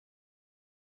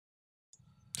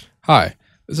Hi,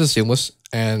 this is Seamless,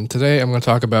 and today I'm going to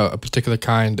talk about a particular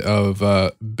kind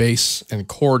of bass and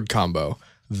chord combo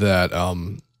that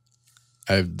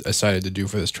I've decided to do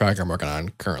for this track I'm working on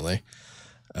currently.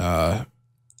 If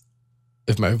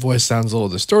my voice sounds a little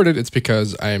distorted, it's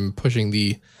because I'm pushing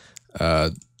the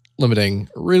limiting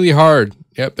really hard.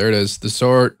 Yep, there it is.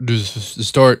 Distort.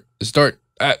 Okay.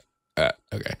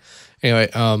 Anyway,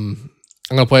 I'm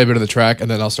going to play a bit of the track, and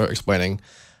then I'll start explaining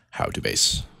how to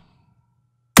bass.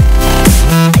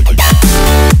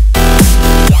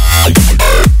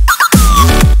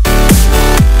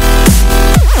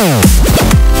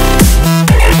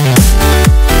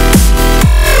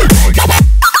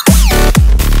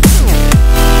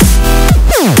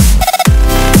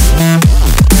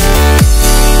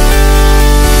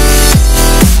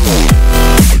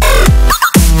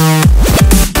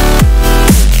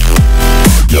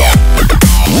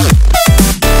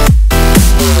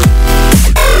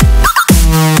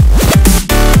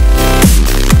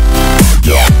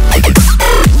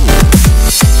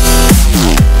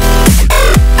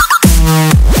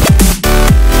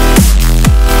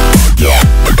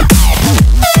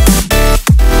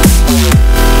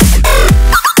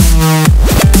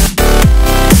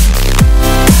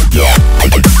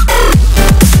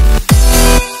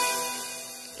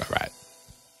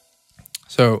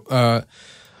 So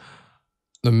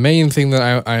the main thing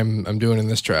that I'm doing in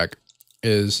this track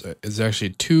is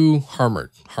actually two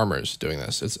harmors doing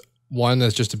this. It's one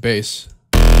that's just a bass,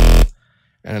 and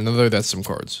another that's some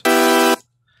chords. And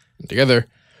together,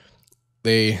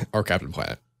 they are Captain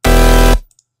Planet.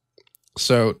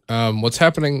 So what's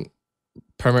happening?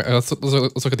 Let's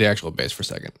look at the actual bass for a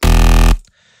second.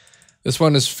 This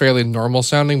one is fairly normal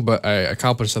sounding, but I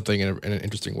accomplished something in an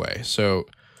interesting way. So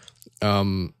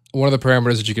one of the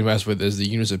parameters that you can mess with is the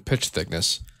unison pitch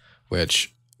thickness,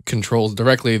 which controls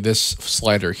directly this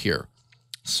slider here.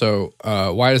 So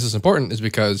why is this important is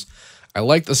because I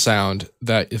like the sound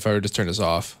that if I were to just turn this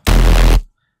off,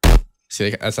 see,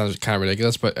 that sounds kind of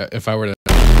ridiculous, but if I were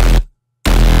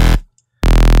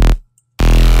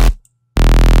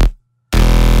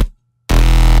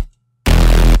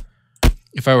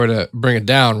to bring it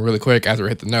down really quick after I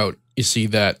hit the note, you see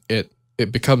that it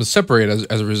becomes separated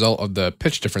as a result of the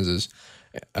pitch differences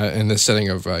in this setting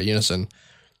of unison.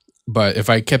 But if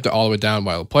I kept it all the way down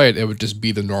while I played, it would just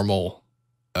be the normal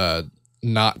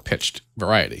not pitched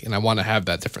variety. And I want to have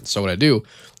that difference. So what I do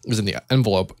is in the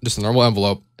envelope, just a normal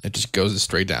envelope, it just goes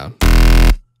straight down.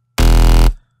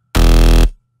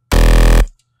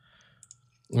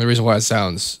 And the reason why it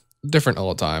sounds different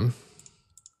all the time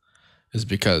is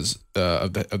because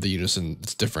of the unison.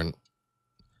 It's different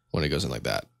when it goes in like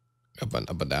that. Up and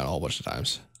down a whole bunch of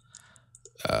times.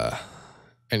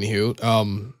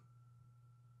 Anywho,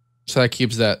 so that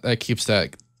keeps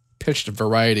that pitched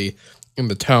variety in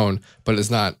the tone, but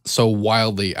it's not so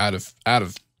wildly out of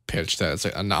pitch that it's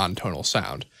a non-tonal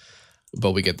sound.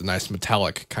 But we get the nice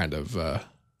metallic kind of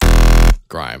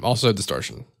grime. Also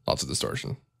distortion, lots of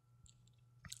distortion,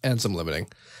 and some limiting.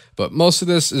 But most of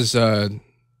this is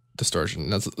distortion.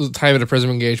 That's a tiny bit of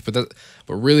prism engaged, but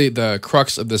really the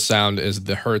crux of this sound is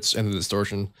the hertz and the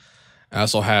distortion. I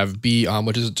also have B on,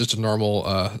 which is just a normal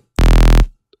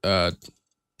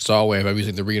saw wave. I'm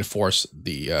using to reinforce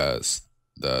the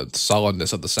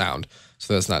solidness of the sound,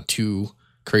 so that's not too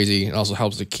crazy. It also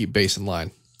helps to keep bass in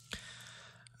line.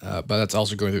 But that's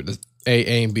also going through the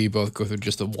A and B both go through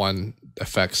just the one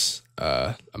effects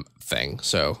thing,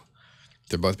 so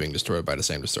they're both being distorted by the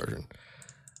same distortion.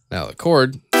 Now the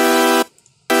chord.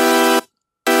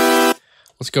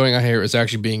 What's going on here is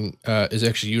actually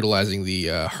utilizing the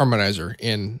harmonizer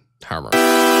in Harmor.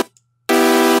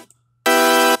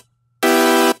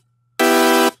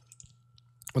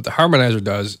 What the harmonizer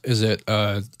does is it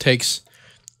takes,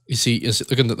 you see,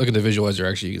 look at the visualizer.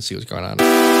 Actually, you can see what's going on.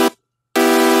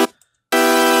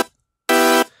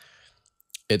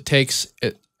 It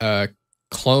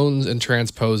clones and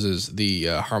transposes the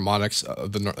harmonics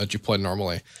of that you play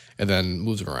normally, and then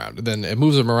moves them around. And then it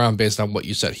moves them around based on what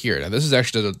you set here. Now this is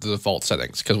actually the default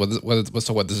settings, because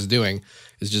what this is doing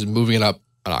is just moving it up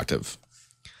an octave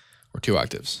or 2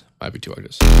 octaves. Might be 2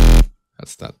 octaves.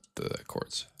 That's not the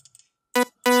chords.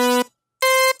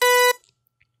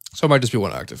 So it might just be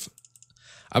 1 octave.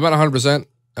 I'm not 100%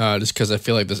 just because I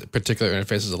feel like this particular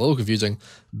interface is a little confusing,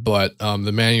 but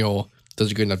the manual does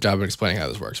a good enough job of explaining how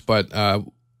this works. But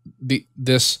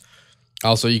this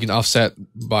also, you can offset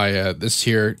by this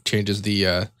here changes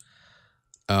the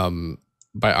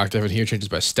by octave, and here changes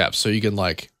by steps. So you can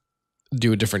like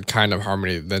do a different kind of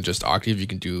harmony than just octave. You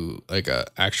can do like a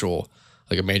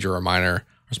major or minor,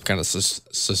 or some kind of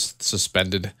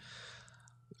suspended,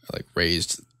 like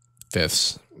raised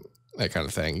fifths. that kind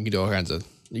of thing. You can do all kinds of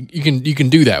you can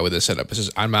do that with this setup. It's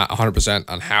just I'm not 100%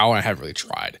 on how, and I haven't really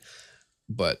tried,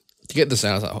 but to get the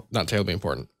sound is not terribly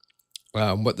important.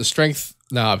 What the strength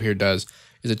knob here does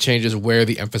is it changes where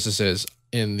the emphasis is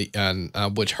in the on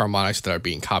which harmonics that are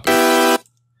being copied.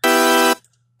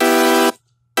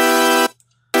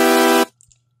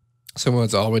 So when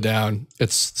it's all the way down,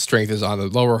 its strength is on the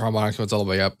lower harmonics. When it's all the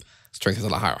way up, strength is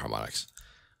on the higher harmonics.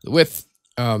 The width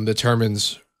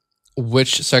determines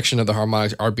which section of the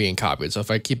harmonics are being copied. So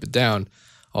if I keep it down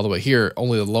all the way here,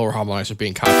 only the lower harmonics are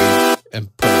being copied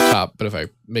and put on top. But if I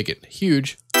make it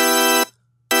huge,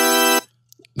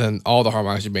 then all the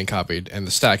harmonics are being copied, and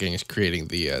the stacking is creating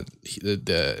the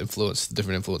influence, the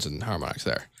different influence in harmonics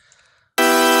there.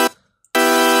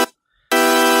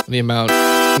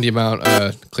 The amount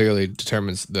clearly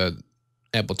determines the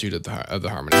amplitude of the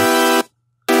harmony.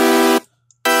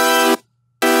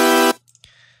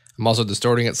 I'm also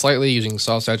distorting it slightly using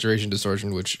soft saturation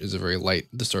distortion, which is a very light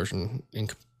distortion in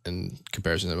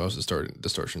comparison to most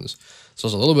distortions. So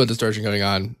there's a little bit of distortion going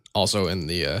on also in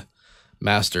the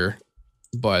master,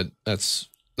 but that's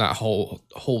not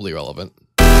wholly relevant.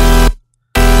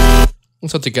 And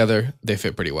so together they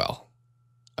fit pretty well.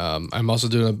 I'm also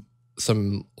doing a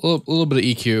little bit of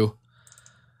EQ,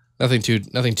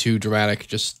 nothing too dramatic,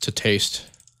 just to taste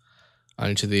on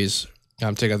each of these.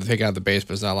 I'm taking out the bass, but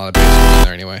there's not a lot of bass in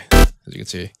there anyway, as you can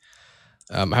see.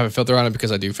 I have a filter on it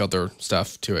because I do filter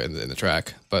stuff to it in the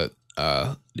track, but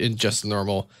in just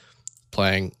normal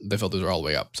playing, the filters are all the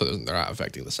way up, so they're not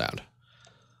affecting the sound.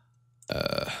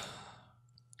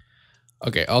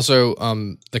 Okay, also,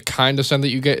 the kind of sound that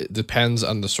you get depends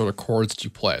on the sort of chords that you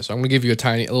play. So I'm going to give you a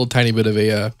little tiny bit of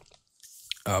a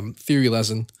theory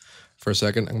lesson for a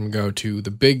second. I'm going to go to the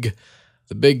big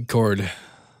chord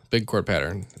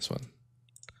pattern. This one.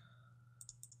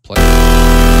 Play.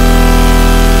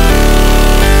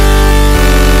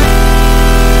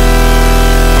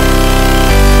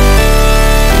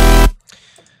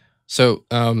 So,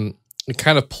 the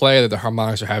kind of play that the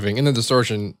harmonics are having in the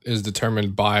distortion is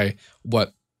determined by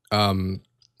what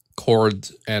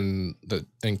chords and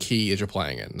key is you're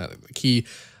playing in. The key,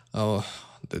 the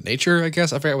nature, I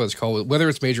guess, I forget what it's called, whether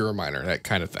it's major or minor, that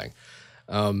kind of thing.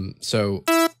 So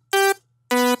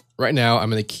right now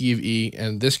I'm in the key of E,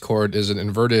 and this chord is an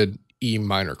inverted E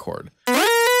minor chord.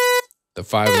 The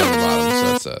 5 is on the bottom,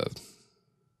 so that's a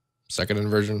second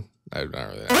inversion. I don't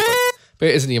really know, but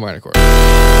it's an E minor chord.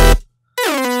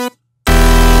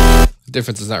 The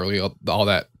difference is not really all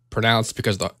that pronounced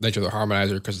because of the nature of the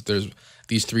harmonizer, because there's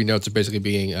these 3 notes are basically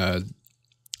being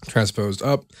transposed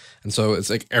up, and so it's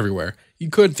like everywhere.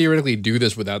 You could theoretically do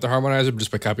this without the harmonizer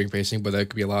just by copying and pasting, but that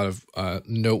could be a lot of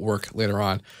note work later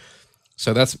on.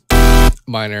 So that's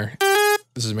minor.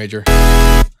 This is major.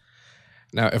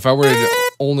 Now, if I were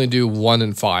to only do 1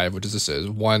 and 5, which this is,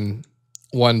 1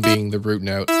 being the root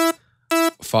note,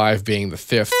 5 being the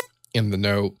 5th in the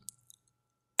note,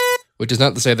 which is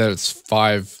not to say that it's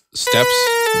 5 steps.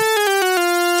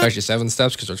 It's actually 7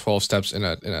 steps because there's 12 steps in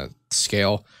a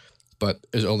scale, but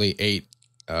there's only 8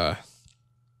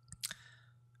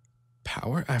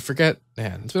 power. I forget.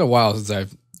 Man, it's been a while since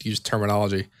I've used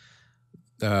terminology.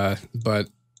 But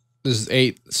this is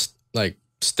 8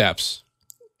 steps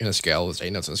in a scale. There's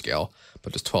 8 notes in a scale,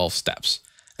 but there's 12 steps.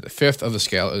 And the 5th of the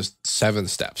scale is 7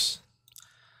 steps.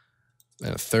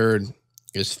 And a third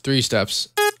is 3 steps,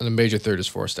 and a major third is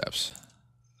 4 steps.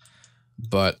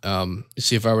 But you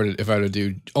see, if I were to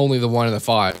do only the 1 and the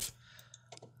 5,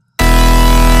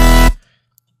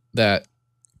 that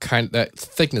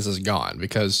thickness is gone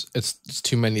because it's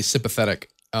too many sympathetic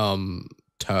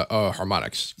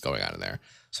harmonics going on in there.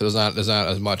 So there's not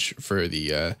as much for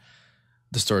the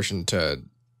distortion to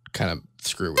kind of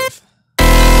screw with.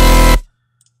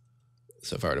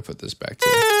 So if I were to put this back to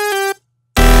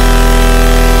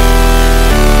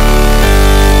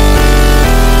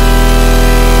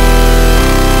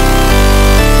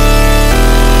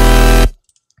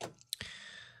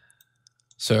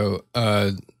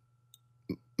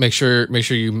make sure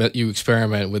you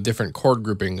experiment with different chord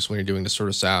groupings when you're doing this sort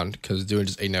of sound, because doing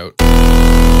just a note,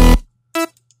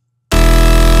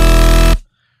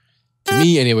 to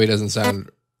me anyway, doesn't sound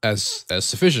as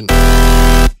sufficient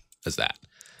as that,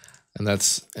 and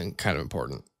that's kind of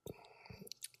important.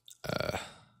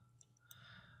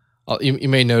 You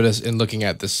may notice in looking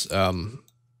at this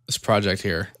this project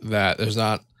here that it's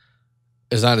not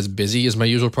as busy as my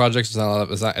usual projects.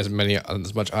 There's not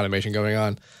as much automation going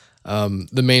on.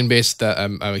 The main bass that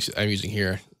I'm using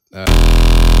here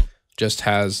just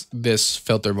has this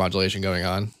filter modulation going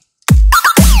on.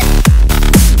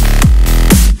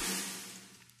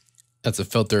 That's a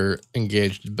filter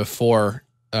engaged before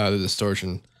the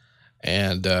distortion,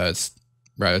 and it's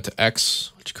routed to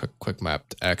X, which quick map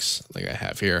to X, like I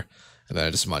have here, and then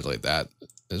I just modulate that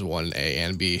as one A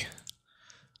and B.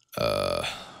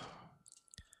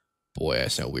 Boy, I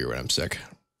sound weird when I'm sick.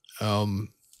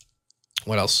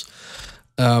 What else?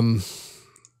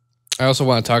 I also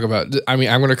want to talk about, I mean,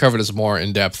 I'm going to cover this more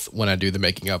in depth when I do the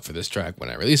making up for this track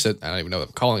when I release it. I don't even know what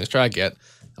I'm calling this track yet.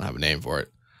 I don't have a name for it.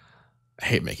 I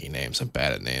hate making names. I'm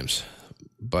bad at names.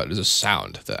 But there's a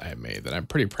sound that I made that I'm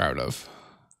pretty proud of.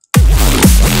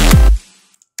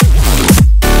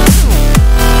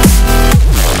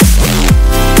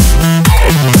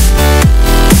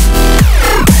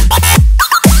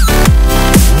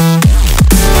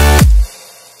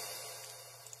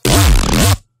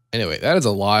 Anyway, that is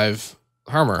a live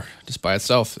Harmor just by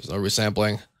itself. There's no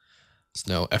resampling. There's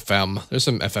no FM. There's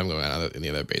some FM going on in the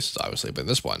other basses, obviously, but in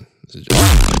this one, this is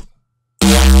just...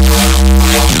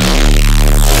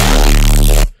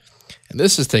 And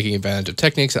this is taking advantage of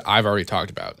techniques that I've already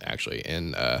talked about, actually,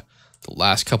 in the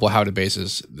last couple of how-to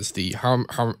basses. This is the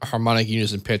harmonic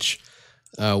unison pitch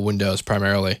windows,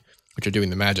 primarily, which are doing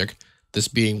the magic. This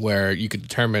being where you could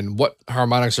determine what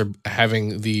harmonics are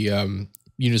having the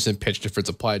unison pitch difference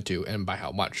applied to and by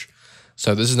how much.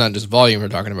 So this is not just volume we're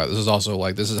talking about. This is also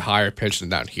like, this is higher pitch than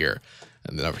down here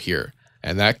and then over here.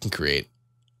 And that can create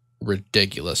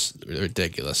ridiculous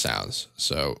sounds.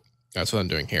 So that's what I'm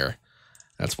doing here.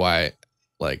 That's why,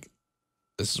 like,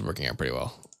 this is working out pretty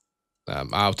well.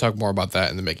 I'll talk more about that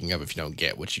in the making of if you don't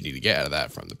get what you need to get out of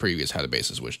that from the previous how to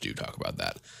basses, which do talk about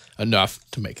that enough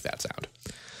to make that sound.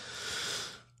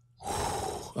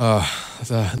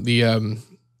 The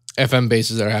FM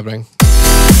basses that are happening.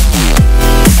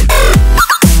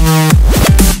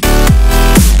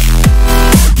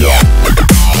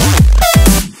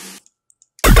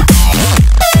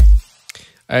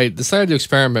 I decided to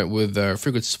experiment with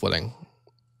frequency splitting.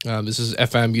 This is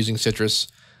FM using Citrus.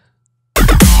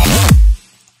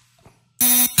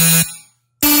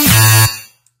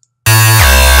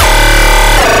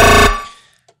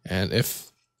 And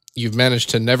if you've managed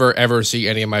to never ever see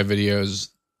any of my videos,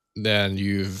 then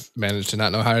you've managed to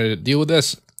not know how to deal with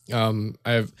this.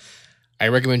 I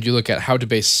recommend you look at How to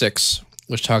Bass 6,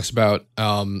 which talks about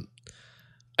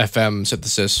FM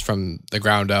synthesis from the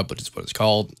ground up, which is what it's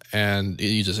called, and it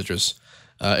uses Citrus.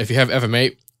 If you have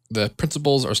FM8, the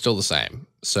principles are still the same,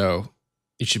 so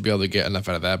you should be able to get enough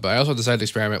out of that. But I also decided to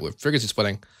experiment with frequency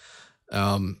splitting.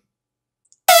 The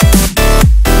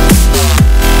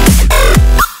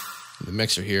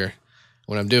mixer here.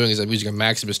 What I'm doing is I'm using a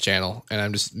Maximus channel, and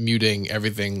I'm just muting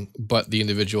everything but the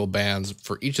individual bands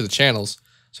for each of the channels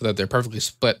so that they're perfectly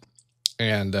split.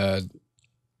 And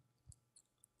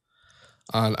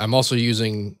I'm also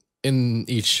using, in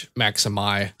each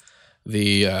Maximi,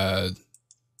 the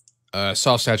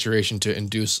soft saturation to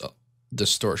induce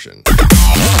distortion,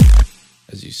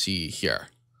 as you see here.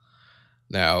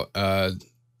 Now,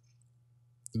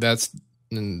 that's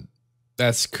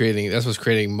what's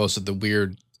creating most of the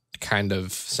weird kind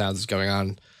of sounds that's going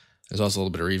on. There's also a little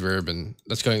bit of reverb, and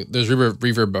there's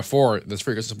reverb before this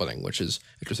frequency splitting, which is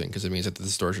interesting because it means that the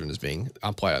distortion is being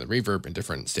applied on the reverb in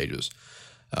different stages.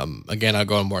 Again, I'll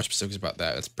go into more specifics about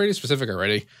that. It's pretty specific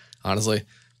already, honestly,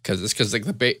 because like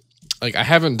the bass, like I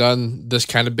haven't done this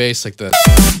kind of bass like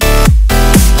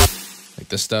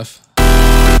this stuff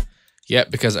yet,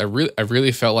 because I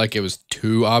really felt like it was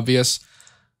too obvious.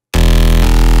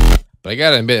 But I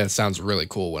gotta admit, it sounds really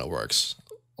cool when it works.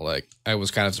 Like, I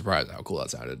was kind of surprised how cool that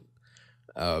sounded.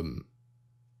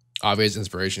 Obvious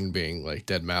inspiration being like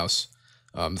Dead Mouse.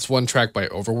 This one track by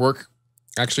Overwork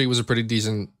actually was a pretty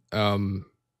decent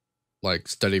like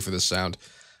study for this sound,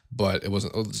 but it's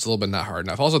a little bit not hard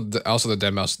enough. Also the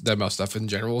Dead Mouse stuff in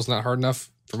general is not hard enough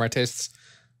for my tastes,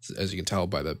 as you can tell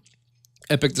by the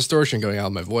epic distortion going out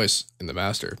of my voice in the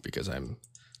master, because I'm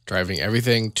driving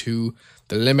everything to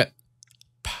the limit.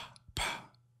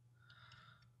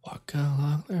 Walk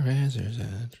along the razor's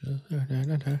edge.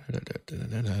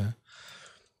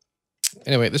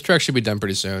 Anyway, this track should be done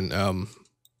pretty soon.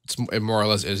 It more or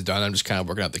less is done. I'm just kind of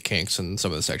working out the kinks, and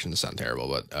some of the sections sound terrible,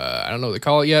 but I don't know what to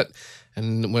call it yet.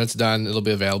 And when it's done, it'll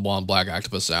be available on Black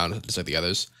Octopus Sound, just like the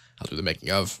others. I'll do the making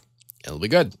of, and it'll be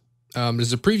good.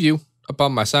 There's a preview up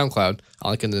on my SoundCloud. I'll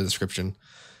link in the description,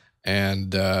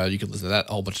 and you can listen to that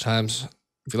a whole bunch of times.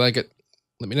 If you like it,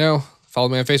 let me know. Follow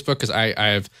me on Facebook, because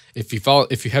if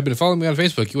you had been following me on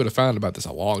Facebook, you would have found about this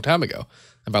a long time ago.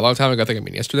 And by a long time ago, I think I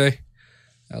mean yesterday.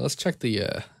 Let's check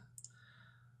the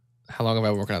how long have I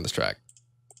been working on this track?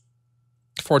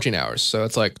 14 hours. So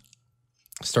it's like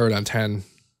started on 10,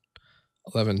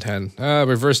 11, 10.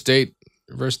 Reverse date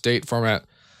format.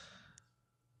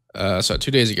 So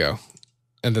 2 days ago.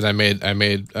 and then I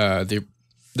made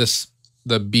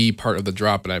the B part of the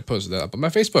drop, and I posted that up on my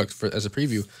Facebook as a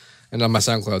preview, and on my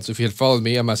SoundCloud. So if you had followed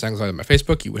me on my SoundCloud and my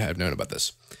Facebook, you would have known about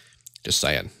this. Just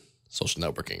saying, social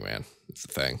networking, man, it's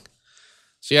the thing.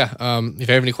 So yeah, if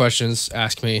you have any questions,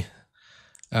 ask me.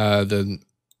 The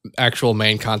actual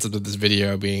main concept of this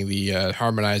video being the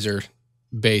harmonizer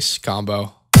bass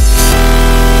combo.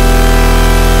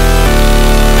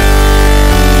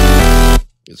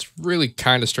 It's really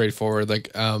kind of straightforward. Like,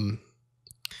 one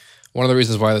of the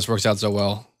reasons why this works out so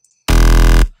well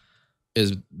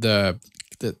is the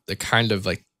kind of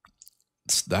like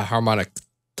the harmonic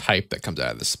type that comes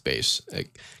out of this bass.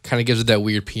 It kind of gives it that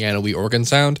weird piano-y organ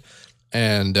sound,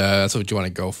 and that's what you want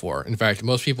to go for. In fact,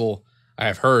 most people I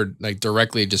have heard like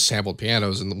directly just sampled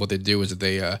pianos, and what they do is that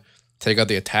they take out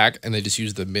the attack and they just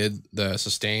use the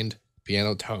sustained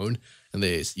piano tone, and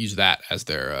they use that as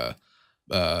their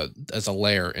as a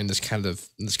layer in this kind of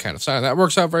sound. That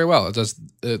works out very well. It does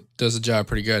the job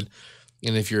pretty good.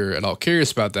 And if you're at all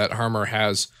curious about that, Harmor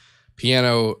has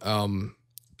piano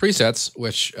presets,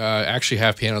 which actually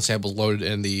have piano samples loaded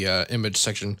in the image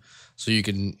section, so you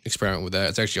can experiment with that.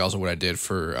 It's actually also what I did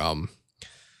for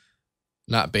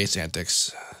not Bass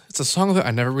Antics. It's a song that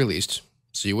I never released,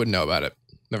 so you wouldn't know about it.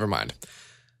 Never mind.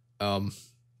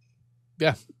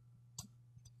 Yeah.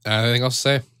 Anything else to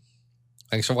say?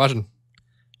 Thanks for watching.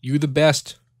 You the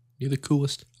best. You're the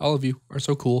coolest. All of you are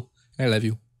so cool. I love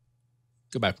you.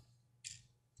 Goodbye.